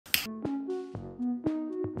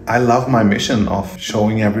I love my mission of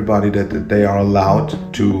showing everybody that they are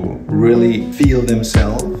allowed to really feel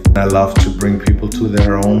themselves. I love to bring people to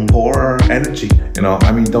their own core energy.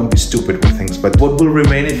 Don't be stupid with things, but what will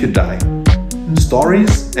remain if you die?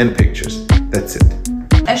 Stories and pictures. That's it.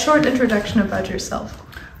 A short introduction about yourself.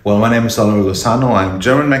 Well, my name is Lozano. I'm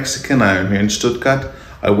German-Mexican. I'm here in Stuttgart.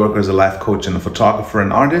 I work as a life coach and a photographer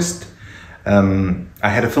and artist. I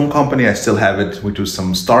had a film company. I still have it. We do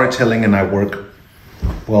some storytelling and I work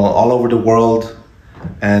all over the world.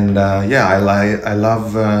 And I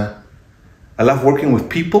love working with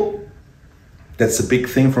people. That's a big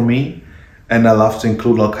thing for me. And I love to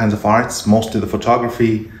include all kinds of arts, mostly the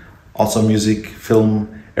photography, also music,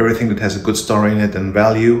 film, everything that has a good story in it and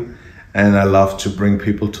value. And I love to bring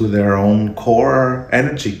people to their own core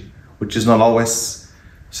energy, which is not always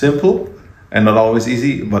simple and not always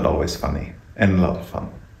easy, but always funny and a lot of fun.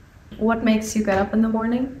 What makes you get up in the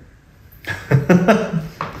morning?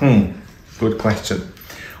 Good question.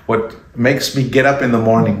 What makes me get up in the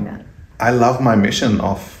morning? Yeah. I love my mission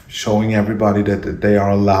of showing everybody that they are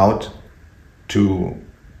allowed to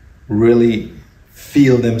really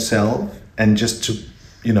feel themselves and just to,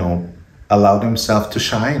 allow themselves to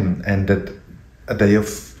shine, and that a day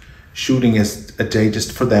of shooting is a day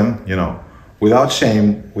just for them, without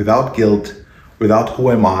shame, without guilt, without who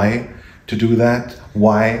am I to do that?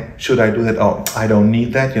 Why should I do that? Oh, I don't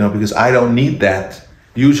need that, because I don't need that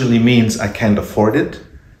usually means I can't afford it,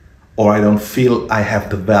 or I don't feel I have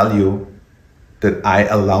the value that I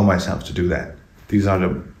allow myself to do that. These are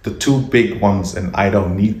the two big ones, and I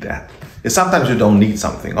don't need that. Sometimes you don't need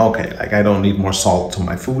something. Okay, like I don't need more salt to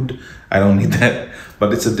my food. I don't need that,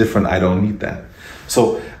 but it's a different I don't need that.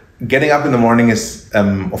 So getting up in the morning is,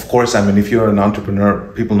 of course, if you're an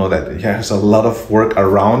entrepreneur, people know that there's a lot of work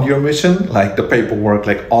around your mission, like the paperwork,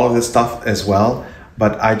 like all of this stuff as well.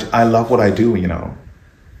 But I love what I do,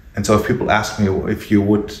 And so if people ask me if you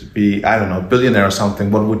would be, a billionaire or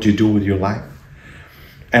something, what would you do with your life?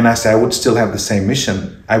 And I say I would still have the same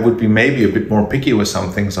mission. I would be maybe a bit more picky with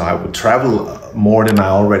something, so I would travel more than I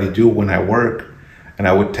already do when I work, and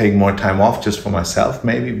I would take more time off just for myself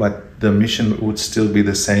maybe, but the mission would still be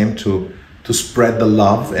the same, to spread the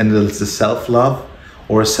love, and it's the self-love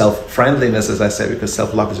or self-friendliness, as I say, because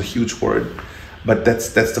self-love is a huge word. But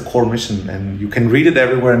that's the core mission, and you can read it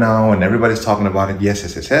everywhere now, and everybody's talking about it. Yes.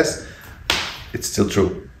 It's still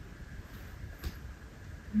true.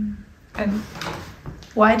 And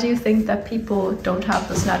why do you think that people don't have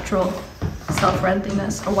this natural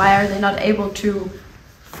self-friendliness, or why are they not able to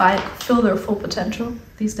fill their full potential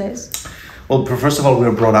these days? Well, first of all,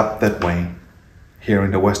 we're brought up that way here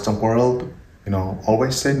in the Western world.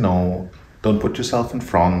 Always say no, don't put yourself in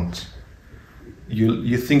front.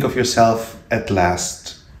 You think of yourself at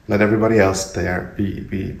last. Let everybody else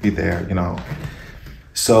be there.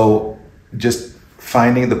 So just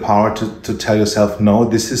finding the power to tell yourself, no,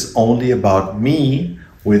 this is only about me,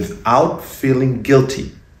 without feeling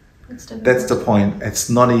guilty. That's the point. It's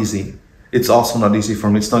not easy. It's also not easy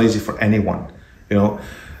for me. It's not easy for anyone. For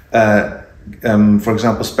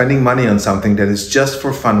example, spending money on something that is just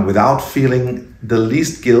for fun, without feeling the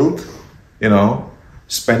least guilt.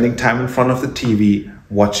 Spending time in front of the TV,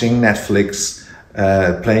 watching Netflix,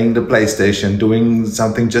 playing the PlayStation, doing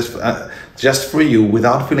something just for you,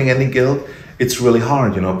 without feeling any guilt. It's really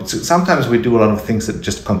hard, Sometimes we do a lot of things that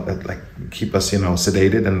just keep us,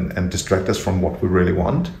 sedated and distract us from what we really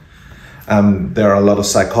want. There are a lot of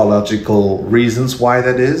psychological reasons why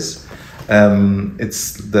that is.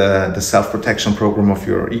 It's the self-protection program of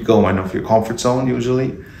your ego and of your comfort zone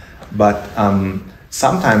usually. But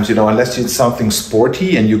sometimes, unless it's something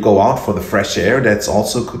sporty and you go out for the fresh air, that's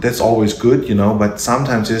always good, But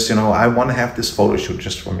sometimes it's, I want to have this photo shoot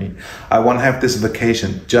just for me. I want to have this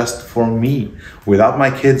vacation just for me, without my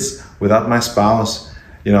kids, without my spouse,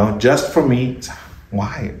 just for me.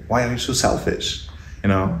 Why are you so selfish?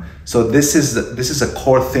 So this is a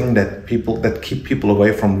core thing that keep people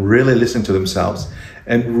away from really listening to themselves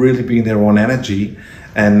and really being their own energy.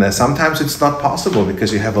 And sometimes it's not possible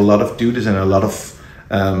because you have a lot of duties and a lot of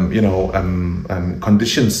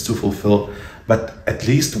conditions to fulfill. But at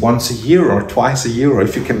least once a year or twice a year, or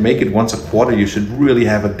if you can make it once a quarter, you should really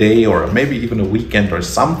have a day or maybe even a weekend or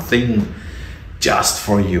something just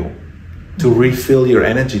for you, to refill your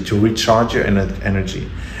energy, to recharge your energy.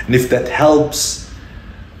 And if that helps,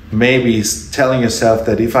 maybe telling yourself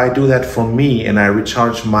that if I do that for me and I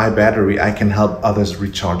recharge my battery, I can help others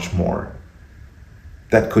recharge more.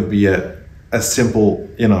 That could be a simple,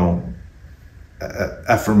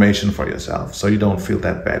 affirmation for yourself, so you don't feel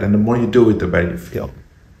that bad. And the more you do it, the better you feel.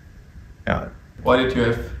 Why did you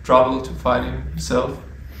have trouble to find yourself?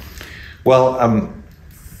 Well,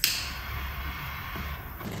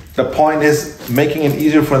 the point is making it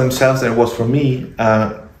easier for themselves than it was for me.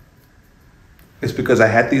 Is because I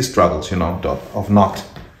had these struggles, you know, of not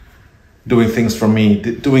doing things for me,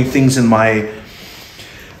 doing things in my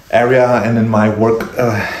area and in my work,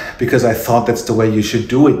 because I thought that's the way you should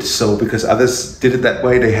do it. So because others did it that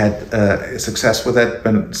way, they had success with it.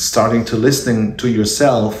 But starting to listening to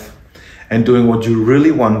yourself and doing what you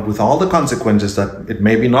really want with all the consequences that it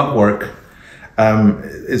maybe not work,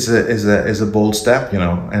 is a bold step, you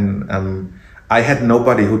know. And I had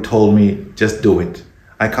nobody who told me just do it.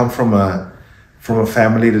 I come from a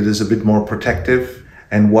family that is a bit more protective,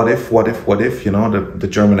 and what if, you know, the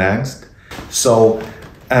German angst. So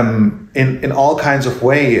in all kinds of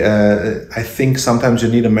way, I think sometimes you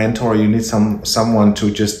need a mentor, you need someone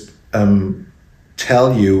to just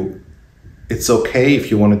tell you it's okay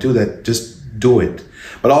if you want to do that, just do it.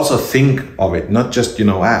 But also think of it, not just, you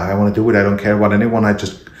know, I want to do it, I don't care about anyone, I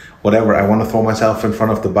just, whatever, I want to throw myself in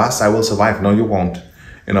front of the bus, I will survive. No, you won't.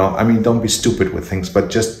 You know, I mean, don't be stupid with things, but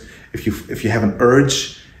just, if you have an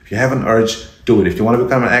urge, do it. If you want to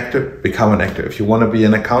become an actor, become an actor. If you want to be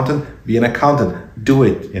an accountant, be an accountant. Do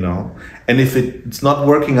it, you know. And if it's not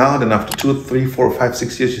working out, and after 2, 3, 4, 5,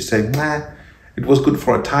 6 years, you say, nah, it was good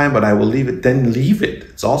for a time, but I will leave it, then leave it.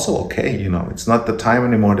 It's also okay, you know. It's not the time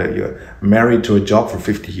anymore that you're married to a job for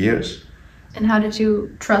 50 years. And how did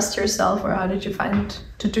you trust yourself, or how did you find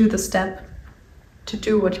to do the step to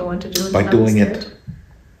do what you want to do? By doing it.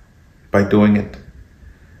 By doing it.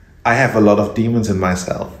 I have a lot of demons in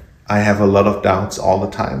myself. I have a lot of doubts all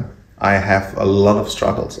the time. I have a lot of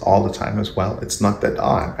struggles all the time as well. It's not that,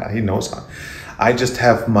 he knows how. I just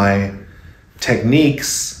have my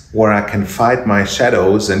techniques where I can fight my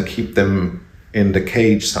shadows and keep them in the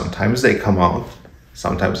cage. Sometimes they come out.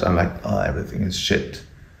 Sometimes I'm like, everything is shit.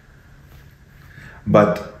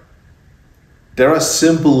 But there are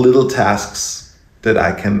simple little tasks that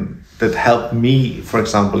help me. For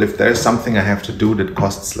example, if there's something I have to do that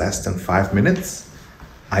costs less than 5 minutes,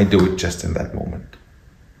 I do it just in that moment.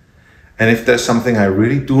 And if there's something I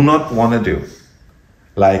really do not want to do,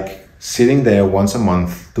 like sitting there once a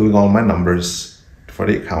month, doing all my numbers for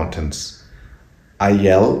the accountants, I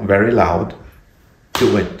yell very loud,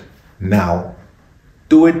 do it now.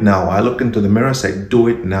 Do it now. I look into the mirror and say, do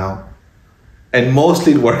it now. And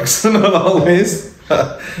mostly it works, not always.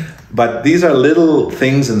 But these are little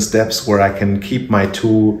things and steps where I can keep my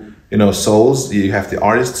two, you know, souls. You have the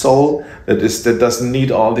artist soul that doesn't need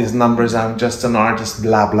all these numbers. I'm just an artist,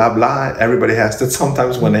 blah, blah, blah. Everybody has that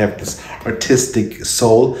sometimes when they have this artistic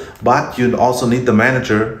soul. But you also need the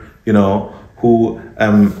manager, you know, who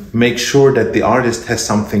makes sure that the artist has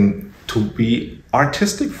something to be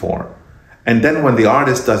artistic for. And then when the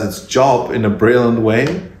artist does its job in a brilliant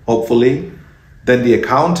way, hopefully, then the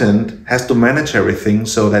accountant has to manage everything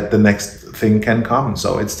so that the next thing can come.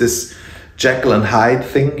 So it's this Jekyll and Hyde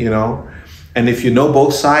thing, you know. And if you know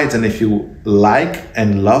both sides, and if you like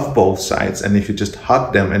and love both sides, and if you just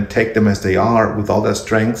hug them and take them as they are with all their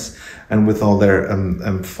strengths and with all their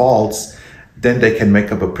faults, then they can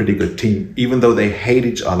make up a pretty good team. Even though they hate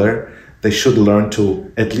each other, they should learn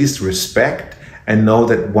to at least respect and know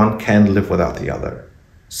that one can't live without the other.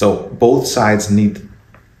 So both sides need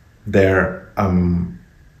their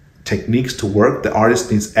techniques to work. The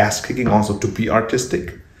artist needs ass kicking also to be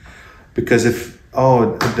artistic, because if I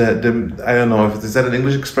don't know if is that an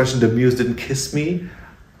English expression, the muse didn't kiss me,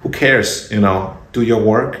 who cares, you know, do your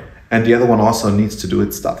work. And the other one also needs to do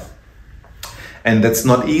its stuff, and that's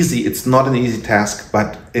not easy. It's not an easy task,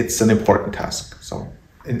 but it's an important task. So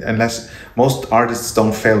unless most artists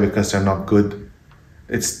don't fail because they're not good,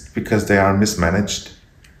 it's because they are mismanaged.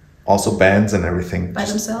 Also bands and everything. By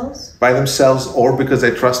themselves? By themselves, or because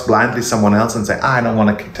they trust blindly someone else and say, I don't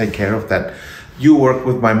want to take care of that. You work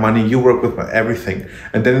with my money, you work with my everything.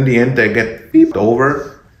 And then in the end they get beeped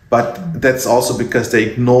over. But that's also because they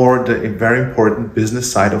ignore the very important business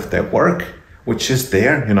side of their work, which is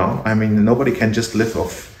there, you know. I mean, nobody can just live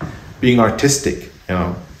off being artistic, you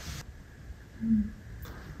know.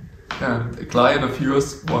 Yeah, a client of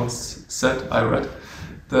yours once said, I read,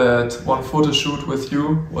 that one photo shoot with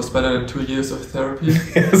you was better than 2 years of therapy.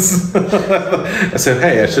 Yes. I said,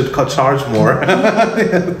 hey, I should charge more.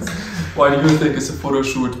 Yes. Why do you think is a photo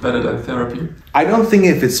shoot better than therapy? I don't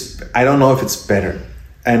know if it's better.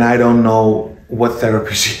 And I don't know what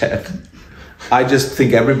therapy she had. I just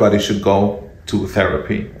think everybody should go to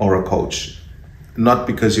therapy or a coach. Not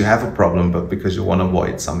because you have a problem, but because you want to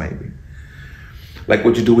avoid some maybe. Like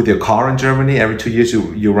what you do with your car in Germany, every 2 years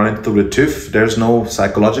you run it through the TÜV. There's no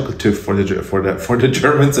psychological TÜV for the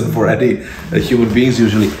Germans and for any human beings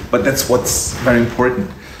usually. But that's what's very important.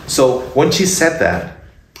 So when she said that,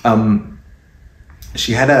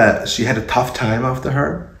 she had a tough time after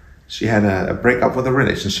her. She had a breakup with a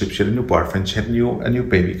relationship. She had a new boyfriend. She had a new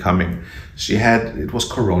baby coming. It was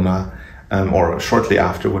Corona, or shortly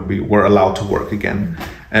after when we were allowed to work again,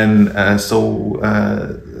 and so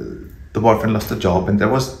the boyfriend lost a job, and there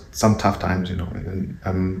was some tough times, you know.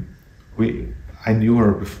 And I knew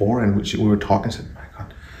her before, and we were talking. I said, "My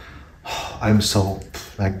God, I'm so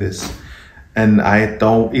like this, and I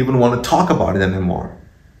don't even want to talk about it anymore."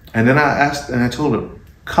 And then I told her,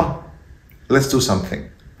 "Come, let's do something,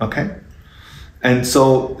 okay?" And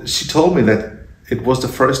so she told me that it was the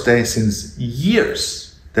first day since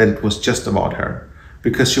years that it was just about her,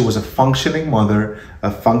 because she was a functioning mother,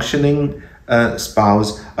 a functioning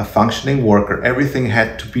spouse, a functioning worker. Everything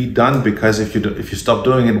had to be done, because if you stop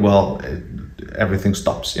doing it, well, everything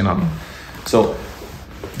stops, you know. So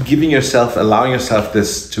allowing yourself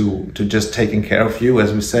this to just taking care of you,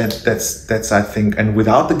 as we said, that's I think, and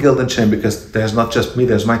without the guilt and shame, because there's not just me,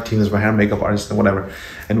 there's my team, there's my hair and makeup artist and whatever,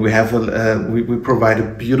 and we provide a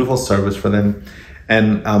beautiful service for them,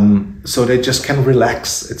 and so they just can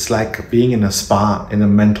relax. It's like being in a spa, in a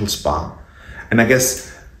mental spa, and I guess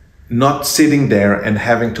not sitting there and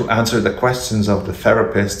having to answer the questions of the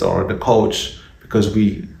therapist or the coach, because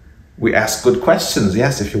we ask good questions.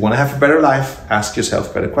 Yes, if you want to have a better life, ask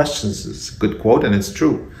yourself better questions. It's a good quote, and it's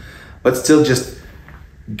true. But still, just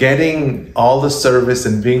getting all the service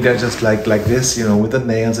and being there just like this, you know, with the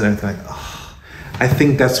nails and everything. Like, oh, I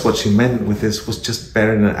think that's what she meant with this, was just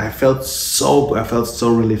better than I felt so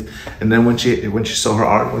relieved. And then when she saw her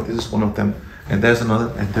artwork, this is one of them, and there's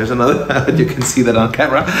another, you can see that on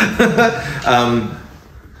camera.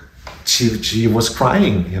 She was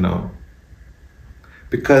crying, you know.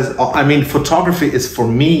 Because, I mean, photography is, for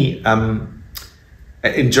me,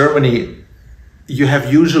 in Germany, you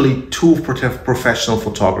have usually two professional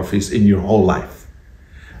photographies in your whole life.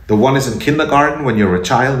 The one is in kindergarten, when you're a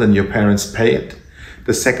child and your parents pay it.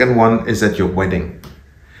 The second one is at your wedding.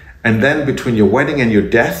 And then between your wedding and your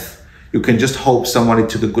death, you can just hope somebody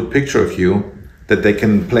took a good picture of you that they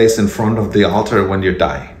can place in front of the altar when you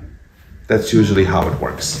die. That's usually how it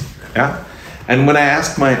works, yeah? And when I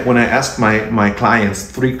ask my clients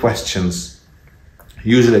 3 questions,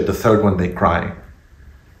 usually at the third one they cry.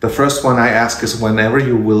 The first one I ask is whenever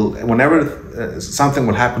something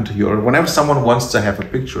will happen to you, or whenever someone wants to have a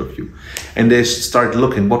picture of you, and they start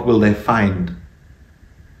looking, what will they find?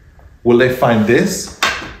 Will they find this,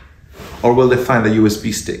 or will they find a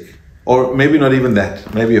USB stick, or maybe not even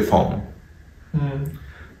that, maybe a phone? Mm.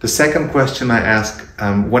 The second question I ask,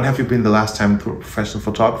 when have you been the last time to a professional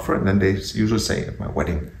photographer? And then they usually say, at my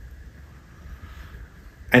wedding.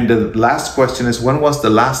 And the last question is, when was the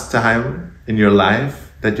last time in your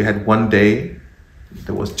life that you had one day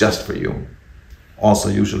that was just for you? Also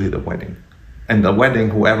usually the wedding. And the wedding,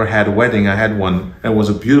 whoever had a wedding, I had one. It was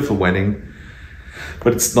a beautiful wedding,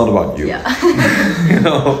 but it's not about you. Yeah. You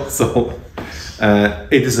know, so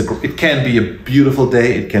it can be a beautiful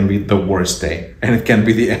day, it can be the worst day, and it can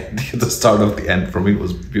be the start of the end. For me, it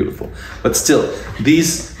was beautiful. But still,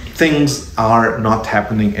 these things are not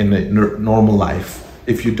happening in a normal life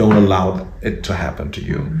if you don't allow it to happen to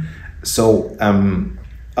you. Mm-hmm. So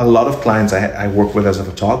a lot of clients I work with as a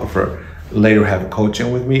photographer later have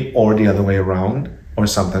coaching with me, or the other way around. Or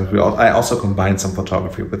sometimes I also combine some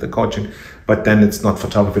photography with the coaching, but then it's not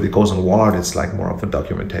photography that goes on wall art. It's like more of a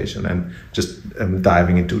documentation and just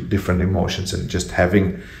diving into different emotions and just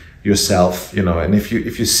having yourself, you know. And if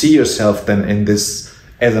you see yourself then in this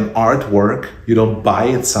as an artwork, you don't buy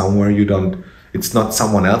it somewhere. It's not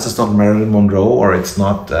someone else. It's not Marilyn Monroe, or it's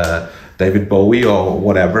not David Bowie or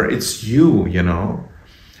whatever. It's you, you know.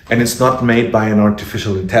 And it's not made by an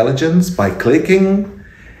artificial intelligence by clicking.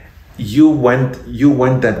 You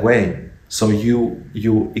went that way, so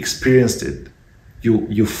you experienced it.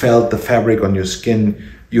 You felt the fabric on your skin.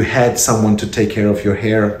 You had someone to take care of your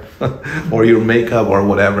hair or your makeup or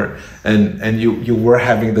whatever, and you were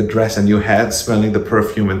having the dress, and you had smelling the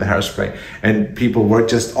perfume and the hairspray, and people were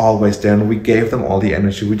just always there, and we gave them all the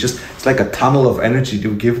energy. It's like a tunnel of energy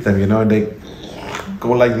you give them, you know, and they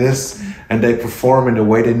go like this. And they perform in a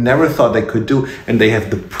way they never thought they could do. And they have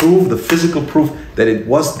the proof, the physical proof that it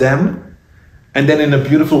was them. And then in a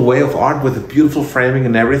beautiful way of art with a beautiful framing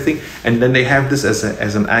and everything. And then they have this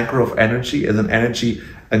as an anchor of energy,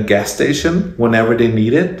 a gas station whenever they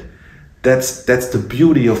need it. That's the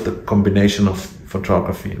beauty of the combination of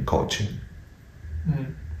photography and coaching.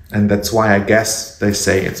 Mm. And that's why I guess they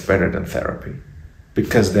say it's better than therapy.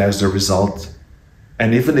 Because there's the result.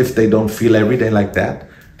 And even if they don't feel every day like that,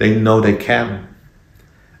 they know they can,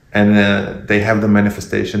 and they have the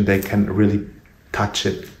manifestation. They can really touch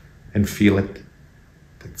it and feel it.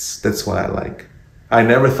 That's what I like. I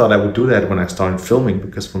never thought I would do that when I started filming,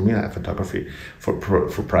 because for me, I have photography for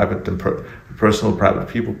private and personal private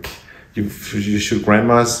people. You shoot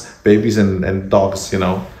grandmas, babies, and dogs. You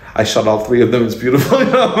know, I shot all 3 of them. It's beautiful.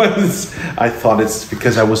 You know, I thought it's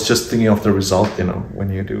because I was just thinking of the result. You know, when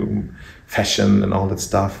you do fashion and all that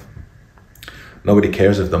stuff, nobody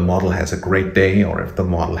cares if the model has a great day or if the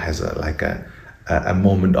model has a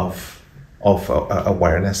moment of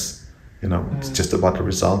awareness. You know, it's just about the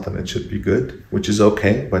result, and it should be good, which is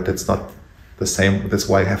okay, but it's not the same. That's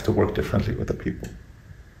why I have to work differently with the people.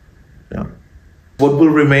 Yeah. What will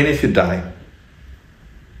remain if you die?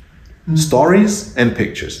 Stories and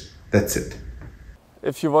pictures. That's it.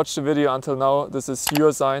 If you watched the video until now, this is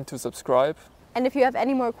your sign to subscribe. And if you have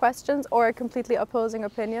any more questions or a completely opposing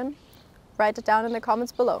opinion, write it down in the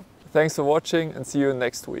comments below. Thanks for watching, and see you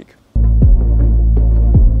next week.